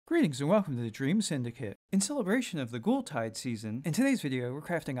Greetings and welcome to the Dream Syndicate. In celebration of the Ghouletide season, in today's video we're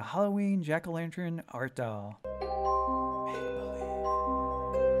crafting a Halloween jack-o'-lantern art doll.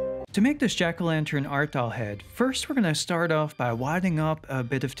 To make this jack-o'-lantern art doll head, first we're going to start off by wadding up a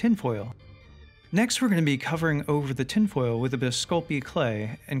bit of tinfoil. Next we're going to be covering over the tinfoil with a bit of Sculpt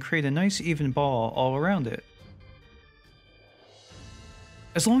clay and create a nice even ball all around it.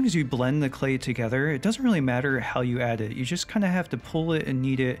 As long as you blend the clay together, it doesn't really matter how you add it. You just kind of have to pull it and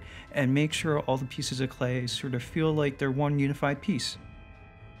knead it and make sure all the pieces of clay sort of feel like they're one unified piece.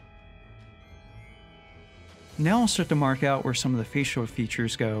 Now I'll start to mark out where some of the facial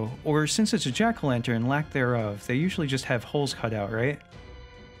features go, or since it's a jack-o'-lantern, lack thereof, they usually just have holes cut out, right?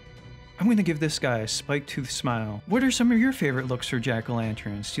 I'm going to give this guy a spike-toothed smile. What are some of your favorite looks for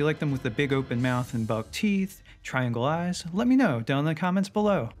jack-o'-lanterns? Do you like them with the big open mouth and buck teeth, triangle eyes? Let me know down in the comments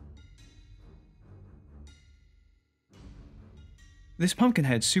below. This pumpkin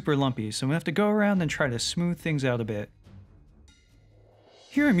head's super lumpy, so I'm going to have to go around and try to smooth things out a bit.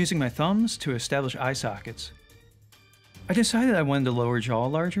 Here I'm using my thumbs to establish eye sockets. I decided I wanted the lower jaw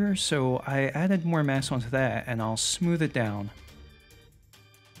larger, so I added more mass onto that and I'll smooth it down.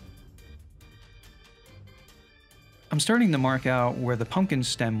 I'm starting to mark out where the pumpkin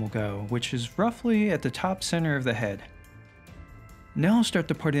stem will go, which is roughly at the top center of the head. Now I'll start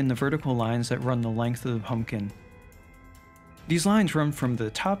to put in the vertical lines that run the length of the pumpkin. These lines run from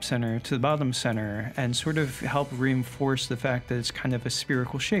the top center to the bottom center and sort of help reinforce the fact that it's kind of a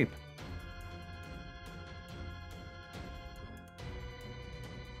spherical shape.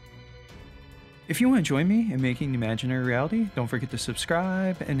 If you want to join me in making imaginary reality, don't forget to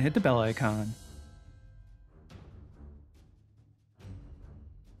subscribe and hit the bell icon.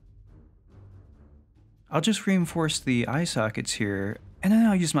 I'll just reinforce the eye sockets here, and then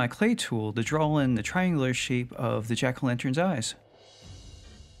I'll use my clay tool to draw in the triangular shape of the jack-o'-lantern's eyes.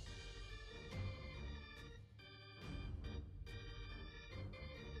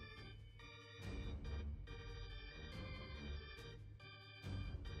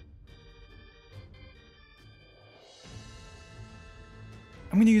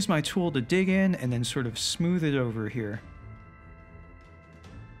 I'm going to use my tool to dig in and then sort of smooth it over here.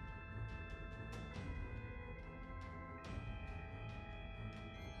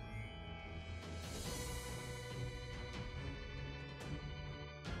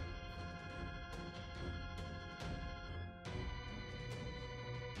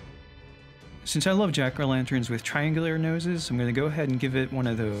 Since I love jack-o'-lanterns with triangular noses, I'm going to go ahead and give it one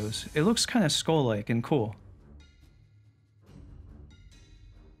of those. It looks kind of skull-like and cool.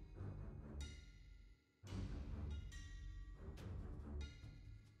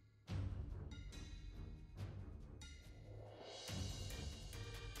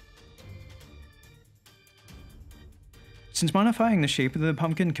 Since modifying the shape of the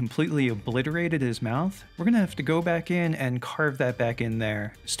pumpkin completely obliterated his mouth, we're going to have to go back in and carve that back in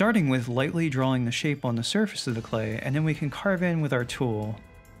there, starting with lightly drawing the shape on the surface of the clay, and then we can carve in with our tool.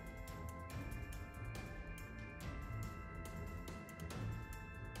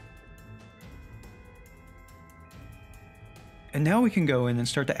 And now we can go in and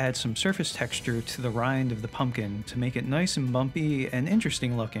start to add some surface texture to the rind of the pumpkin to make it nice and bumpy and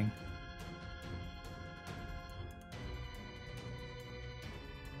interesting looking.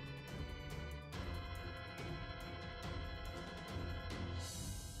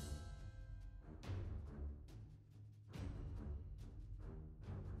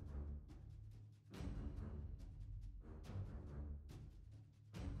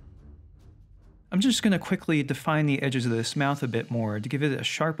 I'm just going to quickly define the edges of this mouth a bit more to give it a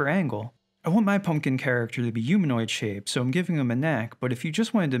sharper angle. I want my pumpkin character to be humanoid shaped, so I'm giving him a neck, but if you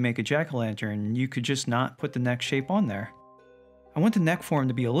just wanted to make a jack-o'-lantern, you could just not put the neck shape on there. I want the neck form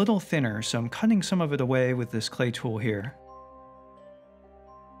to be a little thinner, so I'm cutting some of it away with this clay tool here.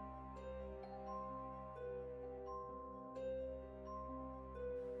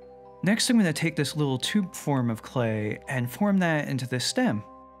 Next I'm going to take this little tube form of clay and form that into this stem.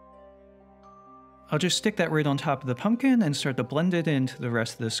 I'll just stick that right on top of the pumpkin and start to blend it into the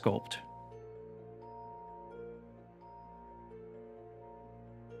rest of the sculpt.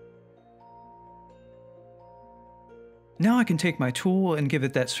 Now I can take my tool and give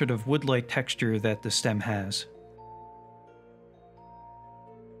it that sort of wood-like texture that the stem has.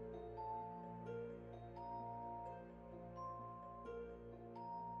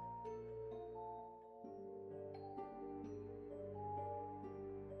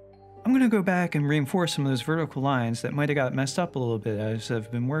 I'm going to go back and reinforce some of those vertical lines that might have got messed up a little bit as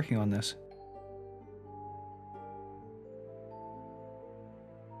I've been working on this.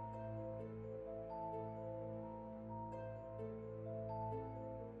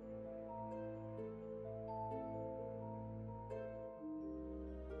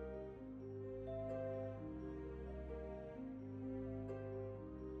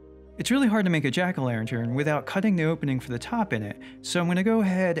 It's really hard to make a jack-o'-lantern without cutting the opening for the top in it, so I'm going to go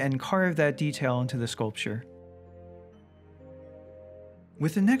ahead and carve that detail into the sculpture.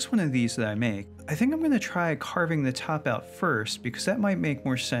 With the next one of these that I make, I think I'm going to try carving the top out first because that might make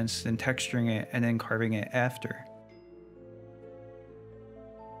more sense than texturing it and then carving it after.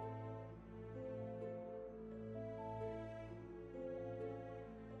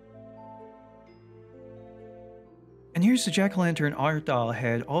 And here's the jack-o'-lantern art doll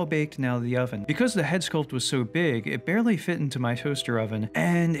head all baked and out of the oven. Because the head sculpt was so big, it barely fit into my toaster oven,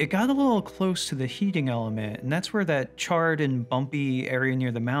 and it got a little close to the heating element, and that's where that charred and bumpy area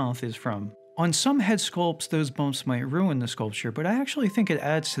near the mouth is from. On some head sculpts, those bumps might ruin the sculpture, but I actually think it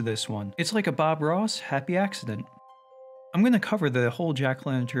adds to this one. It's like a Bob Ross happy accident. I'm going to cover the whole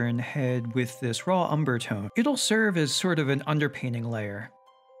jack-o'-lantern head with this raw umber tone. It'll serve as sort of an underpainting layer.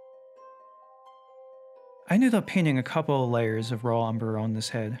 I ended up painting a couple of layers of raw umber on this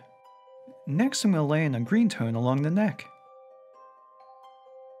head. Next, I'm going to lay in a green tone along the neck.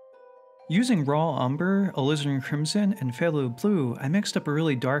 Using raw umber, alizarin crimson, and phthalo blue, I mixed up a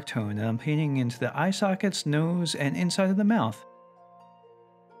really dark tone and I'm painting into the eye sockets, nose, and inside of the mouth.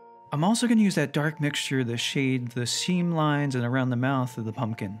 I'm also going to use that dark mixture to shade the seam lines and around the mouth of the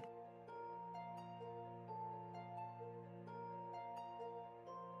pumpkin.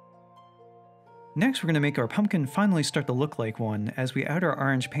 Next, we're going to make our pumpkin finally start to look like one as we add our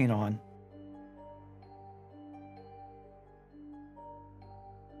orange paint on.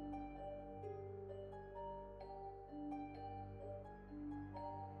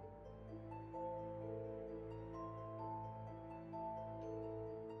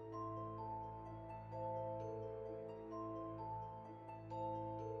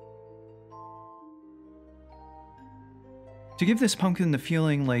 To give this pumpkin the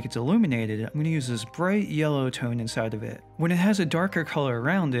feeling like it's illuminated, I'm going to use this bright yellow tone inside of it. When it has a darker color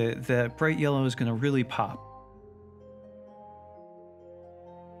around it, that bright yellow is going to really pop.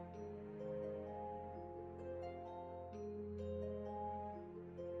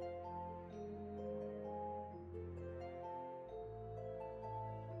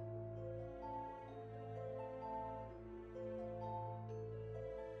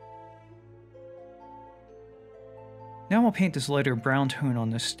 Now I'll paint this lighter brown tone on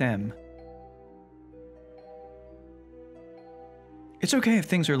the stem. It's okay if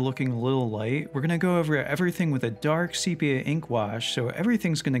things are looking a little light. We're going to go over everything with a dark sepia ink wash, so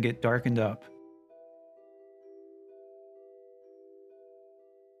everything's going to get darkened up.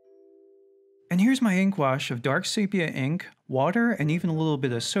 And here's my ink wash of dark sepia ink, water, and even a little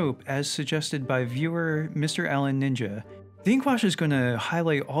bit of soap as suggested by viewer Mr. Alan Ninja. The ink wash is going to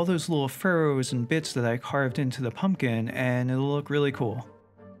highlight all those little furrows and bits that I carved into the pumpkin, and it'll look really cool.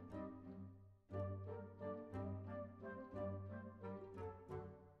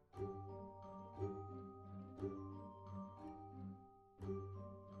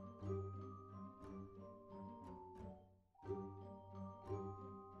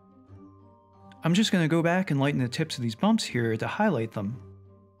 I'm just going to go back and lighten the tips of these bumps here to highlight them.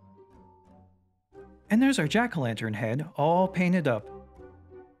 And there's our jack-o'-lantern head, all painted up.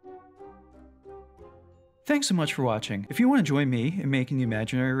 Thanks so much for watching. If you want to join me in making the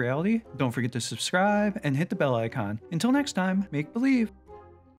imaginary reality, don't forget to subscribe and hit the bell icon. Until next time, make believe!